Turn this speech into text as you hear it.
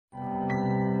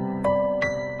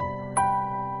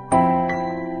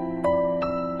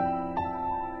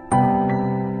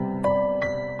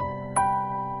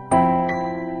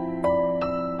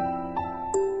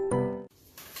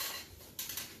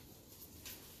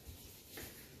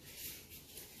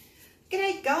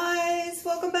Hey guys,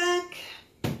 welcome back.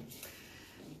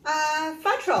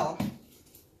 Floetrol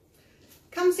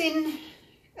comes in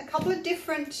a couple of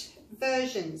different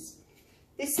versions.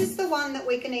 This is the one that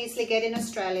we can easily get in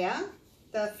Australia,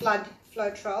 the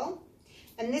Floetrol,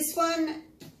 and this one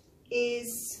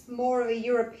is more of a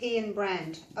European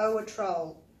brand,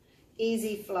 Owatrol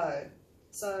Easy Flow.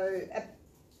 So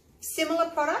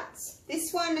similar products.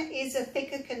 This one is a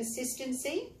thicker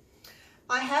consistency.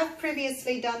 I have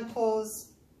previously done pours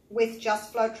with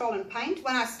just Floetrol and paint.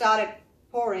 When I started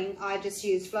pouring, I just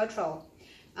used Floetrol,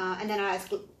 and then I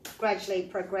gradually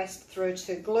progressed through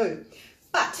to glue.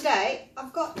 But today I'm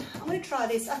going to try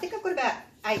this. I think I've got about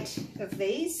 8 of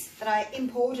these that I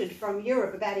imported from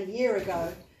Europe about a year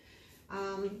ago,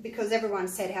 because everyone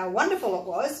said how wonderful it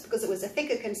was because it was a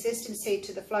thicker consistency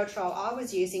to the Floetrol I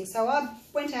was using. So I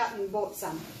went out and bought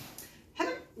some.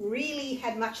 Haven't really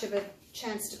had much of a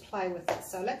chance to play with it,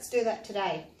 so let's do that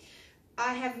today.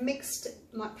 I have mixed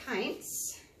my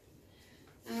paints.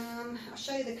 I'll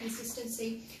show you the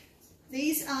consistency.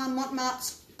 These are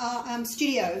Montmartre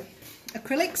Studio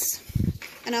acrylics,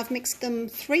 and I've mixed them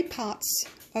 3 parts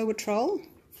Owatrol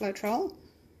Floetrol,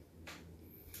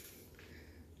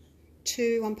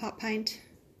 1 part paint.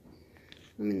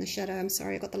 I'm in the shadow, I'm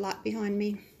sorry, I've got the light behind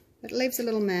me. It leaves a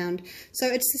little mound. So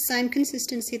it's the same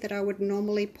consistency that I would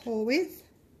normally pour with.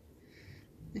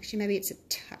 Actually, maybe it's a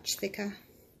touch thicker.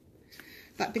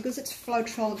 But because it's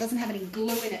Floetrol, it doesn't have any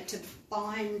glue in it to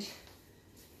bind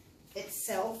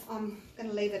itself. I'm going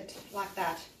to leave it like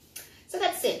that. So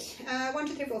that's it. 1,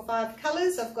 2, 3, 4, 5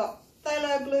 colours. I've got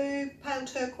phthalo blue, pale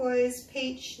turquoise,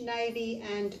 peach, navy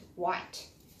and white.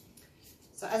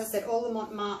 So as I said, all the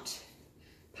Montmartre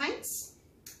paints.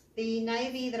 The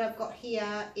navy that I've got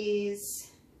here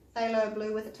is phthalo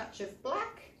blue with a touch of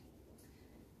black.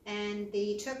 And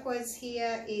the turquoise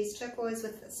here is turquoise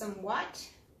with some white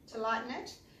to lighten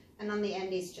it. And on the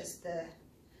end is just the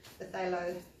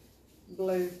phthalo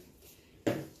blue.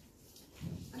 I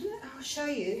don't know, I'll show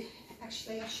you.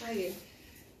 Actually, I'll show you.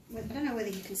 I don't know whether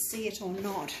you can see it or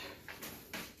not.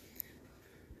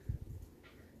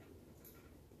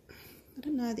 I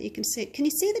don't know that you can see it. Can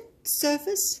you see the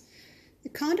surface?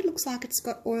 It kind of looks like it's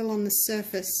got oil on the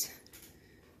surface.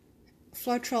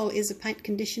 Floetrol is a paint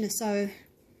conditioner, so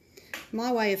my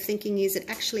way of thinking is it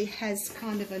actually has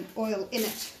kind of an oil in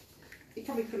it. You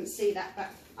probably couldn't see that, but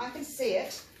I can see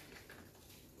it.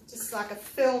 Just like a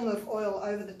film of oil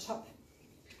over the top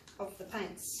of the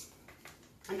paints.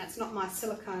 And that's not my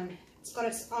silicone. It's got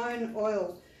its own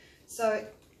oil. So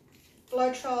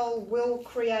Floetrol will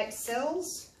create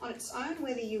cells on its own,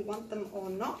 whether you want them or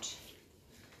not.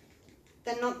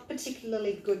 They're not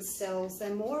particularly good cells.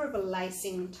 They're more of a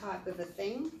lacing type of a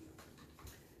thing.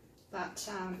 But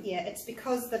yeah, it's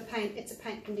because it's a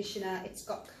paint conditioner, it's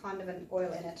got kind of an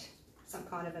oil in it. Some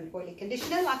kind of an oily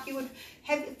conditioner like you would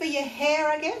have for your hair,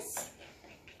 I guess.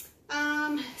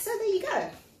 So there you go.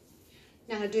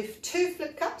 Now I'm going to do 2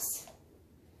 flip cups.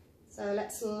 So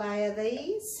let's layer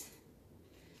these.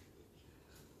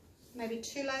 Maybe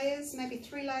 2 layers, maybe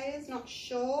 3 layers, not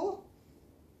sure.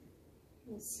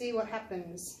 We'll see what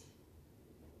happens.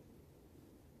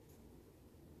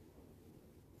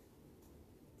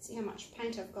 See how much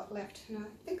paint I've got left. And I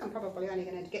think I'm probably only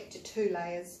going to get to 2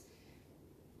 layers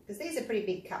because these are pretty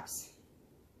big cups.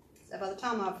 So by the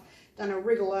time I've done a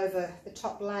wriggle over the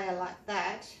top layer like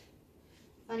that,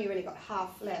 I've only really got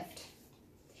half left.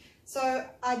 So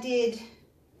I did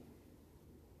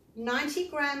 90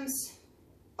 grams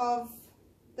of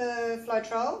the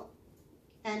Floetrol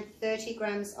and 30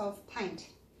 grams of paint.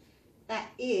 That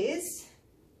is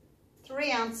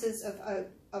 3 ounces of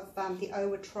the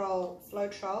Owatrol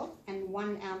Floetrol and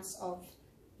 1 ounce of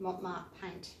Montmartre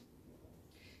paint.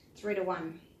 3 to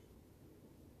 1.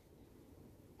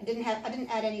 I didn't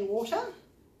add any water.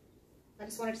 I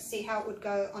just wanted to see how it would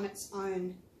go on its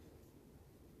own.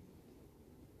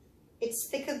 It's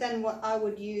thicker than what I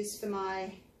would use for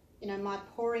my, my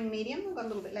pouring medium. I've got a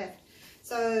little bit left.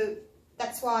 So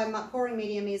that's why my pouring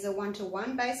medium is a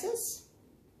 1-to-1 basis.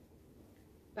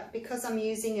 But because I'm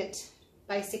using it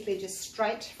basically just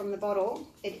straight from the bottle,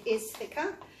 it is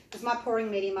thicker because my pouring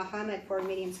medium, my homemade pouring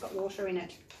medium's got water in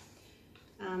it.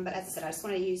 But as I said, I just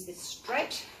want to use this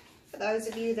straight. For those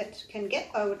of you that can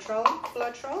get Owatrol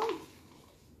Floetrol,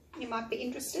 you might be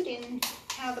interested in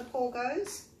how the pour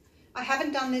goes. I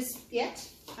haven't done this yet.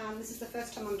 This is the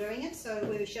first time I'm doing it, so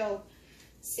we shall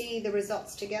see the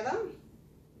results together.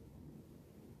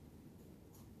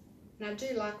 And I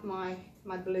do like my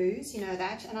blues, you know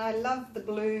that, and I love the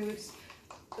blues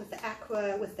with the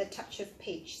aqua with the touch of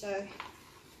peach. So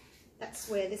That's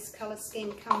where this colour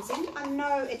scheme comes in. I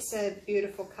know it's a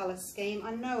beautiful colour scheme.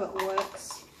 I know it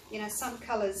works. You know, some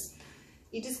colours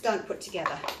you just don't put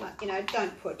together. Like, you know,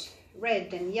 don't put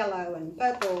red and yellow and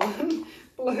purple and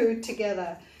blue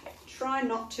together. Try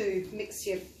not to mix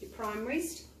your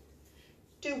primaries.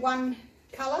 Do one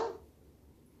colour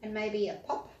and maybe a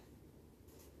pop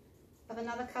of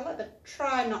another colour, but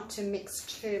try not to mix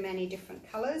too many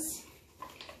different colours.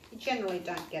 You generally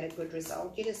don't get a good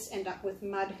result. You just end up with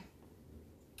mud.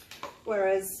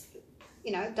 Whereas,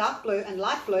 you know, dark blue and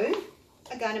light blue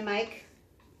are going to make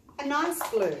a nice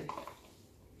blue.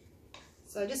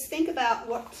 So just think about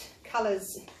what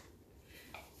colours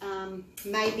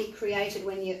may be created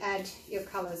when you add your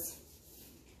colours.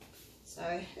 So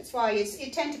that's why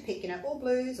you tend to pick, you know, all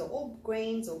blues or all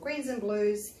greens or greens and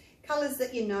blues, colours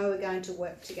that you know are going to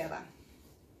work together.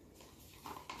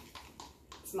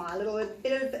 It's my little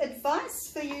bit of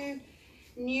advice for you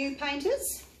new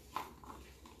painters.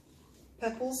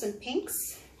 Purples and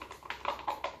pinks,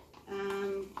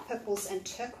 purples and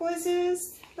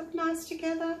turquoises look nice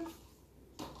together.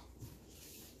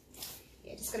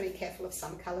 Yeah, just got to be careful of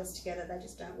some colours together, they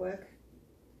just don't work.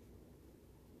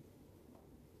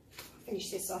 I'll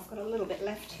finish this off, got a little bit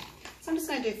left. So I'm just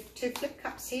going to do 2 flip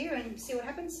cups here and see what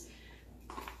happens.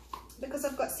 Because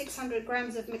I've got 600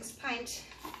 grams of mixed paint,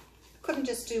 I couldn't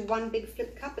just do 1 big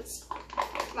flip cup.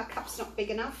 My cup's not big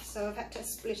enough, so I've had to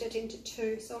split it into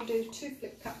 2. So I'll do 2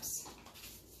 flip cups.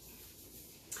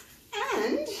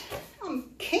 And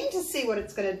I'm keen to see what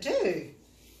it's going to do.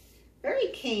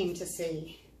 Very keen to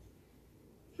see.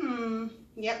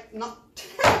 Yep, not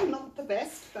the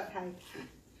best, but hey.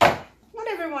 Not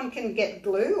everyone can get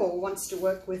glue or wants to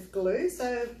work with glue,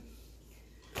 so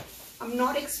I'm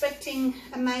not expecting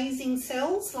amazing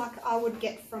cells like I would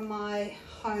get from my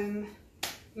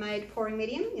homemade pouring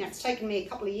medium. You know, it's taken me a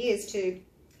couple of years to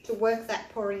work that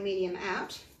pouring medium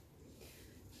out.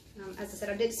 As I said,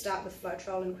 I did start with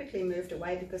Floetrol and quickly moved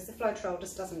away because the Floetrol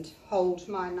just doesn't hold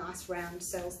my nice round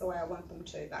cells the way I want them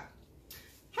to. But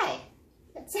hey,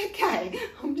 it's okay.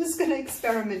 I'm just going to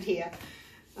experiment here.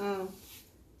 Okay,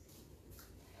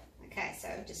 so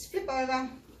just flip over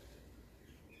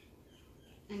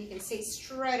and you can see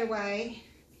straight away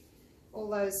all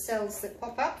those cells that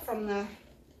pop up from the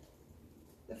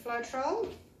Floetrol.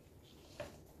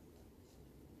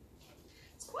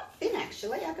 It's quite thin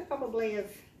actually. I could probably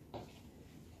have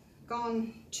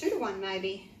gone 2 to 1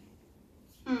 maybe.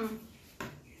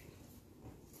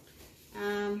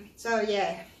 So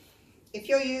yeah, if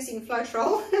you're using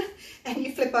Floetrol and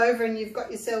you flip over and you've got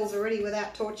your cells already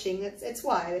without torching, it's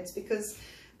why. It's because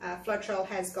Floetrol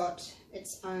has got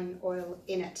its own oil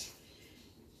in it.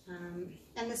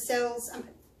 And the cells,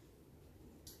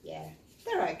 yeah,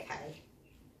 they're okay.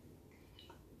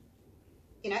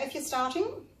 You know, if you're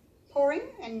starting pouring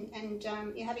and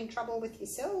you're having trouble with your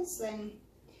cells, then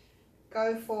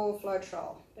go for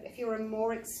Floetrol. But if you're a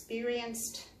more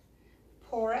experienced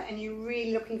pourer and you're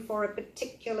really looking for a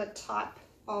particular type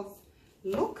of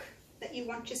look that you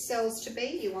want your cells to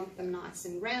be, you want them nice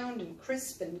and round and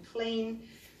crisp and clean,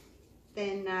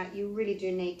 then you really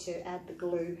do need to add the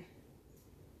glue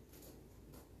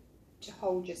to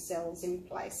hold your cells in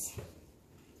place.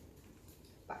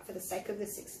 But for the sake of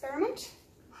this experiment,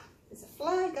 there's a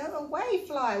fly. Go away,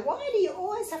 fly. Why do you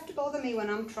always have to bother me when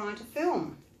I'm trying to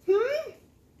film?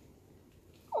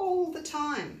 All the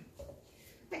time.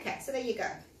 Okay, so there you go.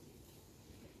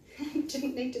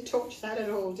 Didn't need to torch that at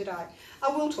all, did I?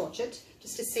 I will torch it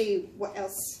just to see what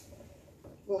else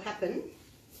will happen.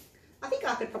 I think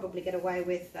I could probably get away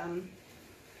with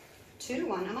 2 to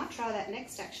 1. I might try that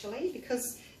next actually,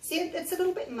 because see, it's a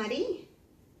little bit muddy.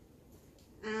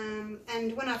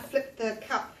 And when I flipped the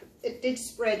cup, it did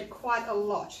spread quite a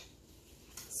lot.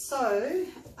 So,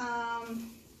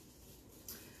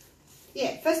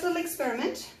 yeah, first little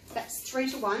experiment, that's 3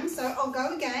 to 1. So I'll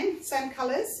go again, same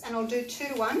colours, and I'll do 2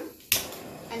 to 1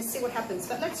 and see what happens.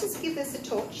 But let's just give this a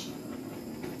torch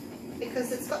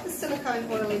because it's got the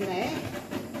silicone oil in there.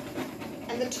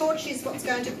 And the torch is what's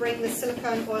going to bring the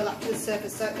silicone oil up to the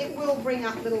surface. So it will bring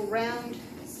up little round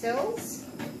cells,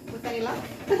 with any luck.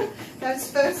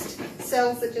 Those first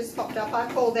cells that just popped up,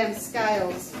 I call them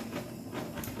scales.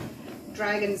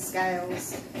 Dragon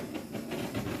scales.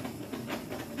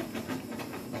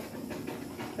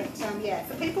 But yeah,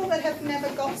 for people that have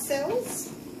never got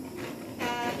cells,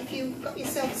 if you've got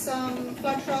yourself some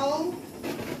Floetrol,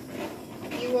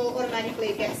 you will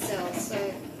automatically get cells.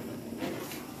 So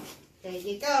there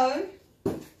you go.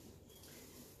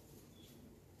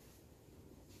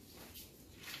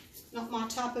 Not my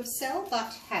type of cell,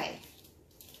 but hey,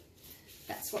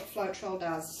 that's what Floetrol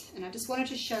does. And I just wanted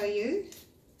to show you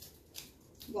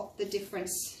what the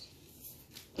difference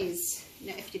is.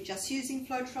 Now, if you're just using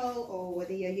Floetrol or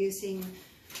whether you're using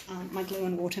my glue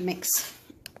and water mix.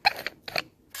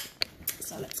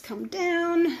 So let's come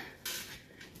down,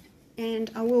 and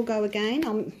I will go again.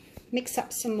 I'll mix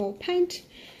up some more paint.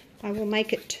 I will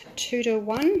make it 2 to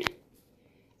 1.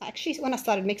 Actually, when I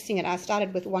started mixing it, I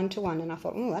started with 1 to 1, and I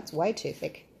thought, oh, that's way too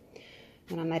thick.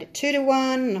 And I made it 2 to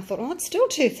 1, and I thought, oh, it's still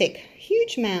too thick.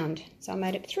 Huge mound. So I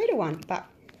made it 3 to 1. But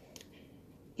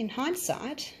in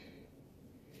hindsight,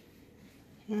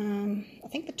 I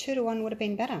think the 2 to 1 would have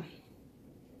been better.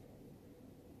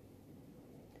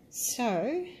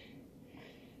 So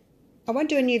I won't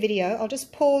do a new video. I'll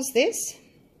just pause this.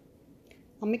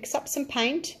 I'll mix up some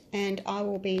paint, and I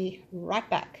will be right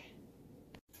back.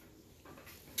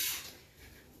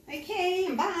 Okay,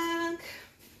 I'm back.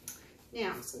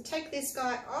 Now, I'm just going to take this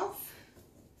guy off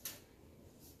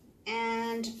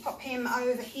and pop him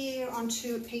over here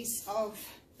onto a piece of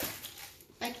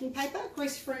baking paper,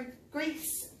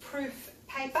 grease-proof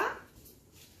paper.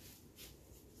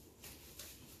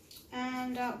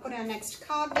 And I'll put our next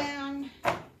card down,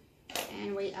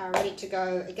 and we are ready to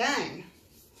go again.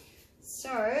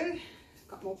 So,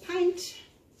 got more paint.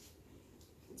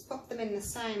 Let's pop them in the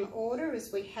same order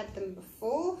as we had them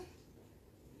before.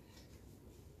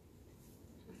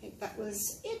 I think that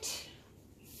was it.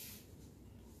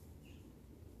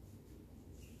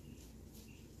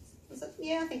 Was it?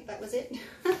 Yeah, I think that was it.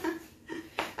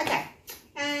 Okay,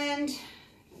 and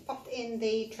pop in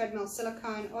the treadmill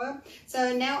silicone oil.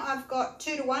 So now I've got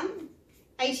 2 to 1,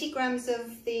 80 grams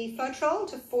of the Floetrol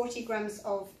to 40 grams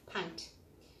of paint.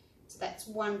 So that's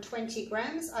 120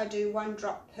 grams. I do 1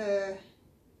 drop per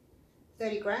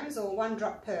 30 grams, or 1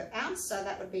 drop per ounce, so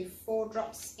that would be 4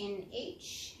 drops in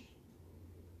each.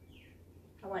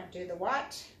 I won't do the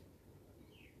white,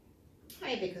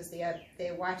 maybe because the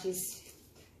white is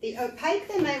the opaque.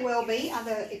 There may well be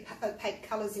other opaque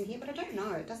colours in here, but I don't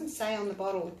know. It doesn't say on the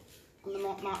bottle, on the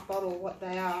marked bottle, what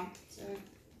they are. So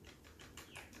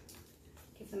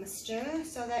give them a stir.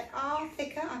 So they are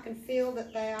thicker. I can feel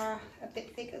that they are a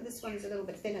bit thicker. This one's a little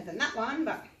bit thinner than that one,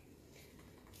 but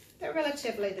they're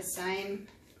relatively the same.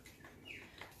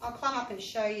 I'll climb up and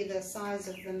show you the size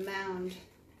of the mound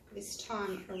this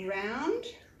time around.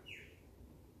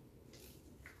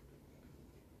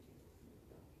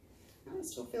 Oh, it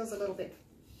still feels a little bit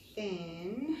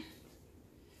thin.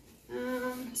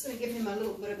 I'm just going to give him a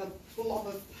little bit of a blob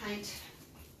of paint.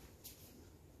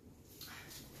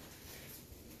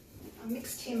 I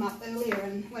mixed him up earlier,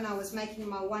 and when I was making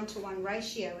my 1 to 1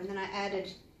 ratio, and then I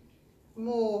added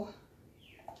more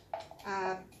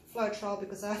Floetrol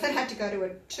because I then had to go to a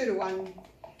 2 to 1,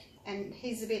 and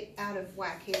he's a bit out of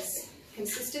whack, his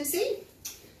consistency.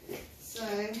 So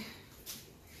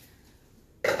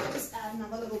I'll just add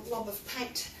another little blob of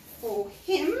paint for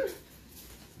him.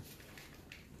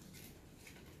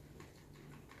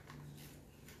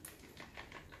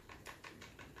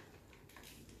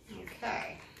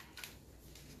 Okay.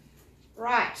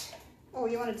 Right. Oh,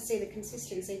 you wanted to see the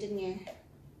consistency, didn't you?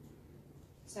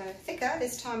 So thicker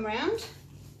this time round.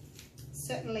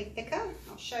 Certainly thicker.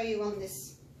 I'll show you on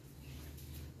this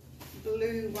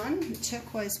blue one, the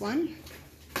turquoise one.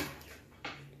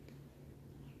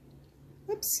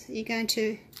 Oops, are you going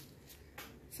to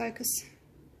focus?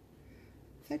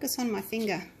 Focus on my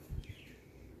finger.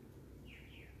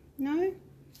 No?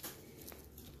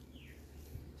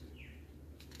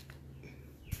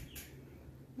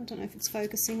 I don't know if it's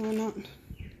focusing or not.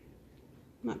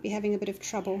 Might be having a bit of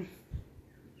trouble.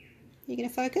 You going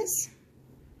to focus?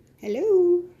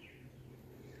 Hello?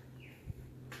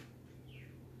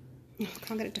 Oh,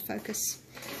 can't get it to focus.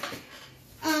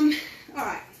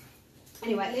 Alright.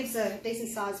 Anyway, it leaves a decent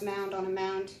sized mound on a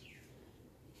mound.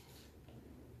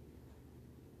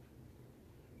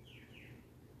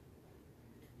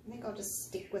 I think I'll just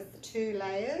stick with the 2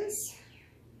 layers.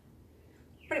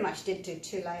 Pretty much did do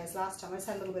 2 layers last time. I just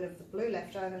had a little bit of the blue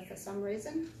left over for some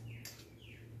reason.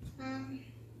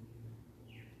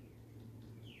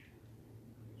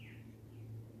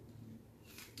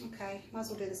 Okay, might as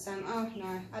well do the same. Oh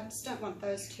no, I just don't want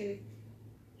those 2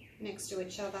 next to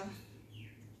each other.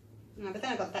 No, but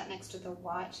then I got that next to the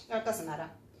white. Oh, it doesn't matter.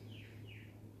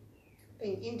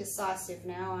 Being indecisive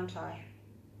now, aren't I?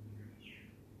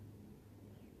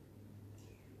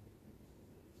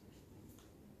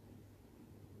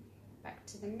 Back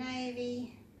to the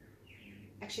navy.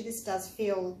 Actually, this does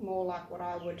feel more like what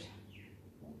I would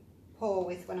pour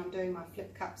with when I'm doing my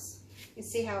flip cups. You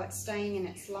see how it's staying in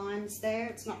its lines there?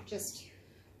 It's not just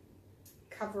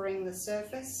covering the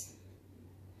surface,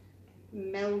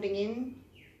 melding in.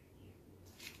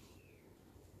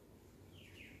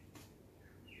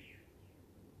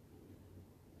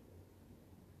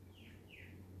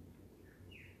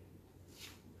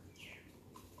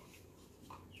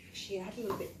 Actually, I had a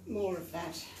little bit more of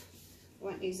that. I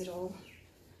won't use it all.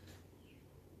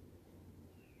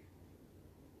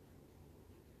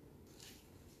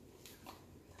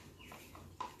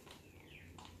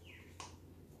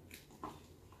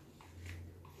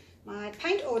 My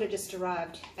paint order just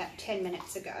arrived about 10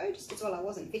 minutes ago, just as well I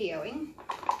wasn't videoing.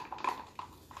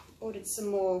 Ordered some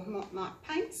more Mott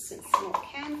paints and some more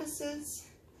canvases.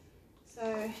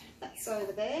 So that's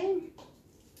over there.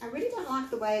 I really don't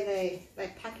like the way they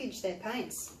package their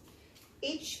paints.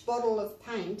 Each bottle of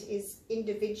paint is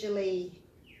individually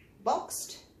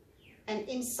boxed, and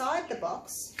inside the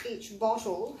box, each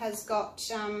bottle has got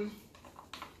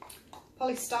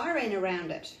polystyrene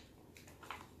around it.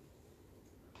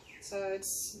 So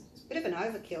it's a bit of an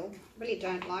overkill. I really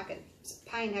don't like it. It's a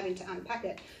pain having to unpack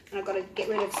it. And I've got to get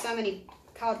rid of so many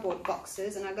cardboard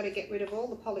boxes, and I've got to get rid of all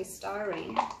the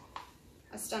polystyrene.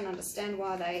 I just don't understand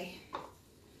why they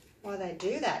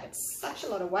do that. It's such a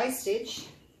lot of wastage.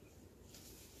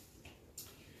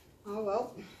 Oh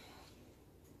well.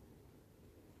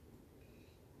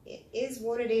 It is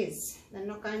what it is. They're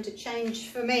not going to change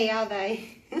for me, are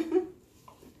they?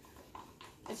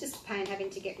 It's just a pain having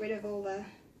to get rid of all the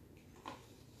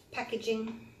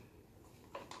packaging.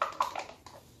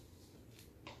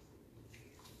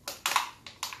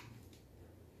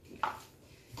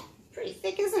 Pretty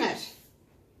thick, isn't it?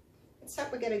 Let's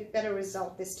hope we get a better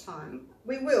result this time.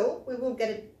 We will get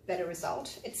a better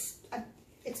result.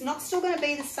 It's not still going to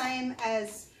be the same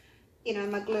as, you know,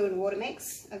 my glue and water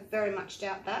mix. I very much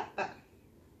doubt that, but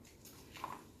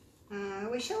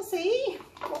we shall see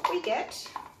what we get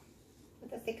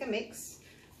with a thicker mix.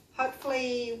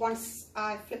 Hopefully once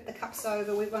I flip the cups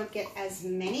over we won't get as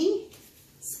many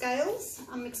scales.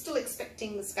 I'm still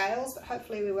expecting the scales, but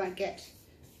hopefully we won't get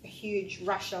a huge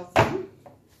rush of them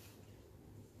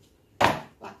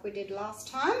like we did last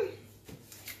time.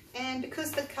 And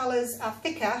because the colours are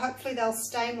thicker, hopefully they'll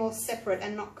stay more separate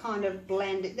and not kind of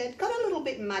blended. They got a little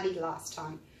bit muddy last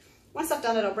time. Once I've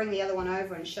done it, I'll bring the other one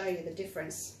over and show you the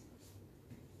difference.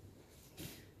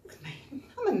 Look at me,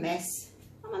 I'm a mess.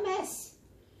 I'm a mess.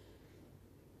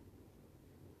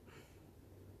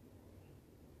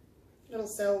 Little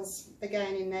cells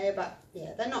again in there, but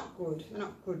yeah, they're not good. They're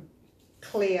not good,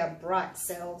 clear, bright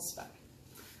cells. But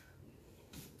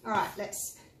all right,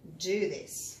 let's do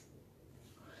this.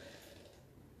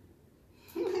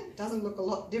 It doesn't look a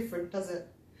lot different, does it?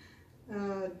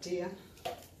 Oh dear.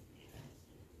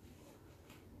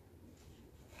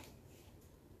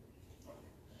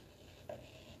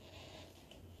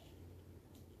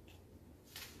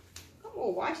 Got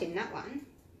more white in that one.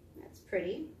 That's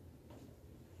pretty.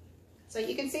 So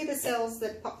you can see the cells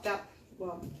that popped up.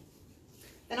 Well,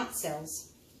 they're not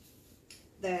cells.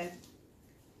 They're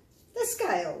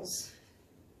scales.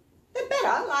 They're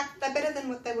better, they're better than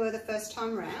what they were the first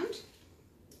time round.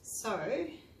 So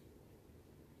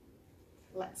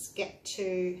let's get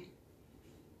to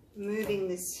moving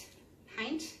this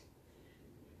paint.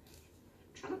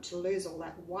 Try not to lose all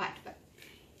that white, but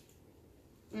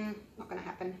not going to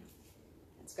happen.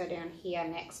 Let's go down here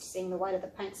next, seeing the weight of the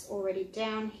paint's already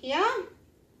down here.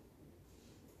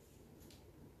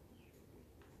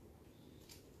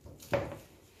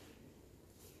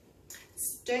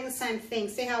 It's doing the same thing.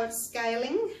 See how it's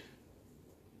scaling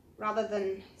rather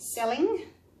than selling?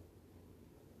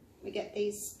 We get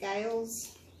these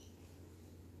scales.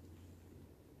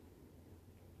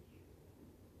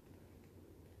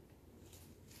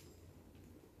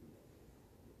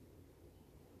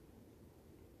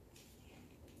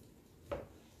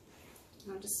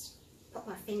 I'll just put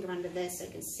my finger under there so you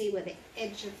can see where the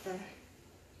edge of the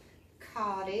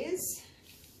card is.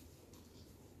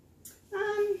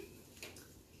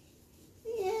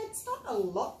 Yeah, it's not a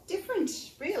lot different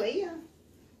really,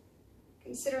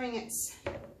 considering it's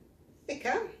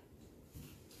thicker.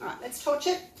 All right, let's torch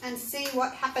it and see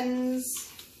what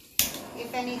happens,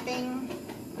 if anything.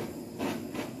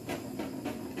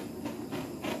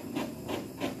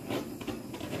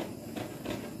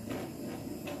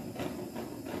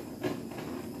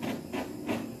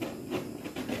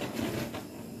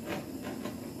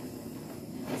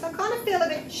 So I kind of feel a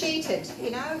bit cheated,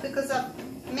 you know, because I've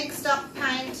mixed up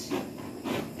paint,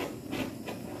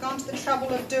 gone to the trouble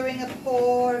of doing a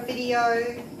pour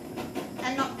video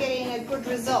and not getting a good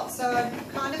result, so I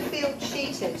kind of feel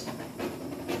cheated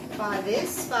by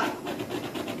this, but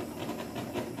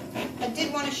I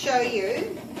did want to show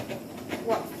you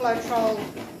what Floetrol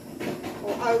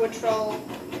or Owatrol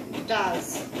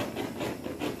does.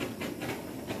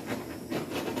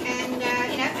 And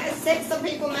you know, as I said, some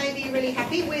people may be really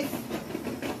happy with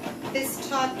this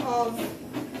type of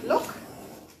look.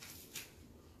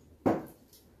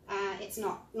 it's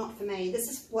not for me. This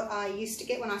is what I used to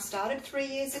get when I started 3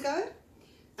 years ago.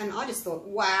 And I just thought,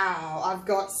 wow, I've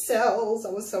got cells. I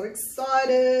was so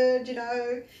excited, you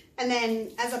know. And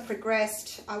then as I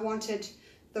progressed, I wanted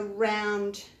the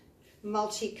round,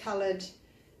 multicolored,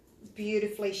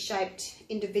 beautifully shaped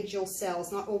individual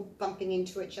cells, not all bumping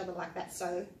into each other like that.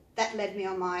 So that led me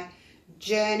on my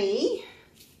journey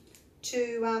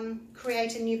to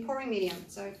create a new pouring medium.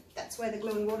 So that's where the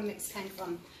glue and water mix came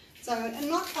from. So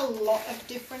not a lot of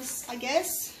difference, I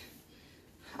guess.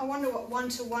 I wonder what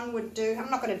 1-to-1 would do.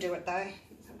 I'm not going to do it though.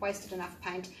 I've wasted enough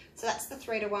paint. So that's the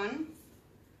 3-to-1,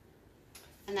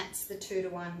 and that's the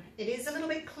 2-to-1. It is a little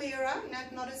bit clearer,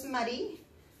 not as muddy.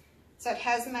 So it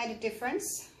has made a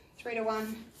difference.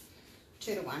 3-to-1,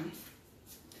 2-to-1.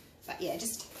 But yeah,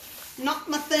 just not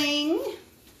my thing.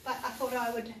 But I thought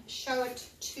I would show it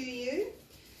to you.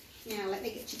 Now let me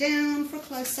get you down for a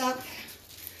close-up.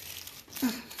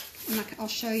 And I'll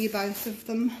show you both of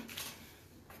them.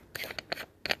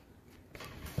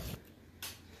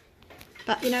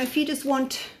 But you know, if you just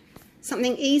want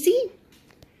something easy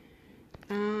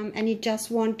and you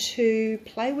just want to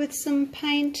play with some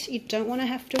paint, you don't want to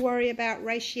have to worry about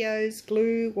ratios,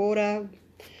 glue, water,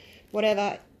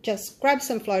 whatever, just grab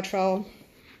some Floetrol,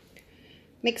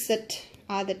 mix it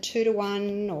either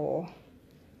 2-to-1 or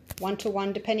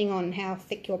 1-to-1 depending on how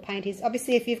thick your paint is.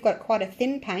 Obviously if you've got quite a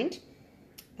thin paint,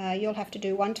 you'll have to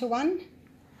do 1-to-1,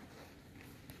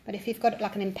 but if you've got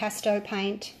like an impasto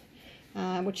paint,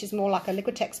 which is more like a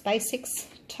Liquitex Basics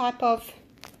type of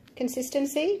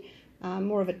consistency,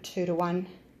 more of a 2-to-1.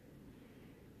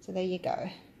 So there you go.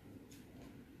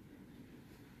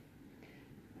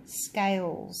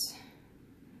 Scales,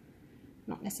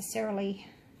 not necessarily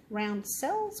round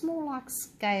cells, more like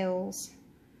scales.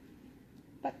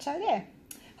 But there,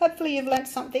 hopefully you've learnt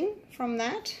something from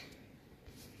that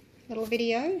little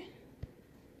video.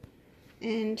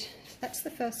 And that's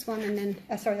the first one, and then,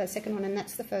 sorry, the second one, and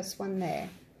that's the first one there.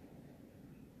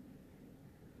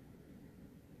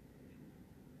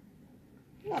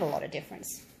 Not a lot of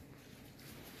difference.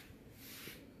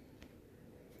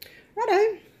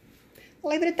 Righto,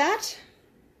 I'll leave it at that.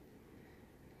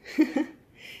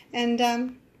 And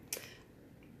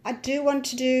I do want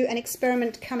to do an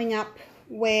experiment coming up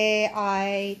where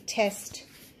I test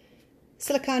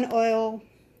silicone oil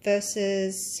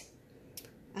versus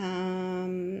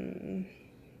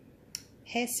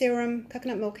hair serum,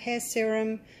 coconut milk hair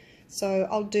serum. So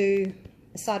I'll do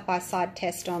a side-by-side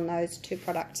test on those two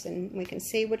products and we can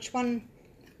see which one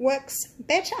works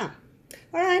better.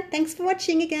 Alright, thanks for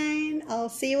watching again. I'll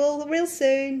see you all real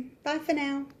soon. Bye for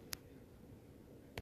now.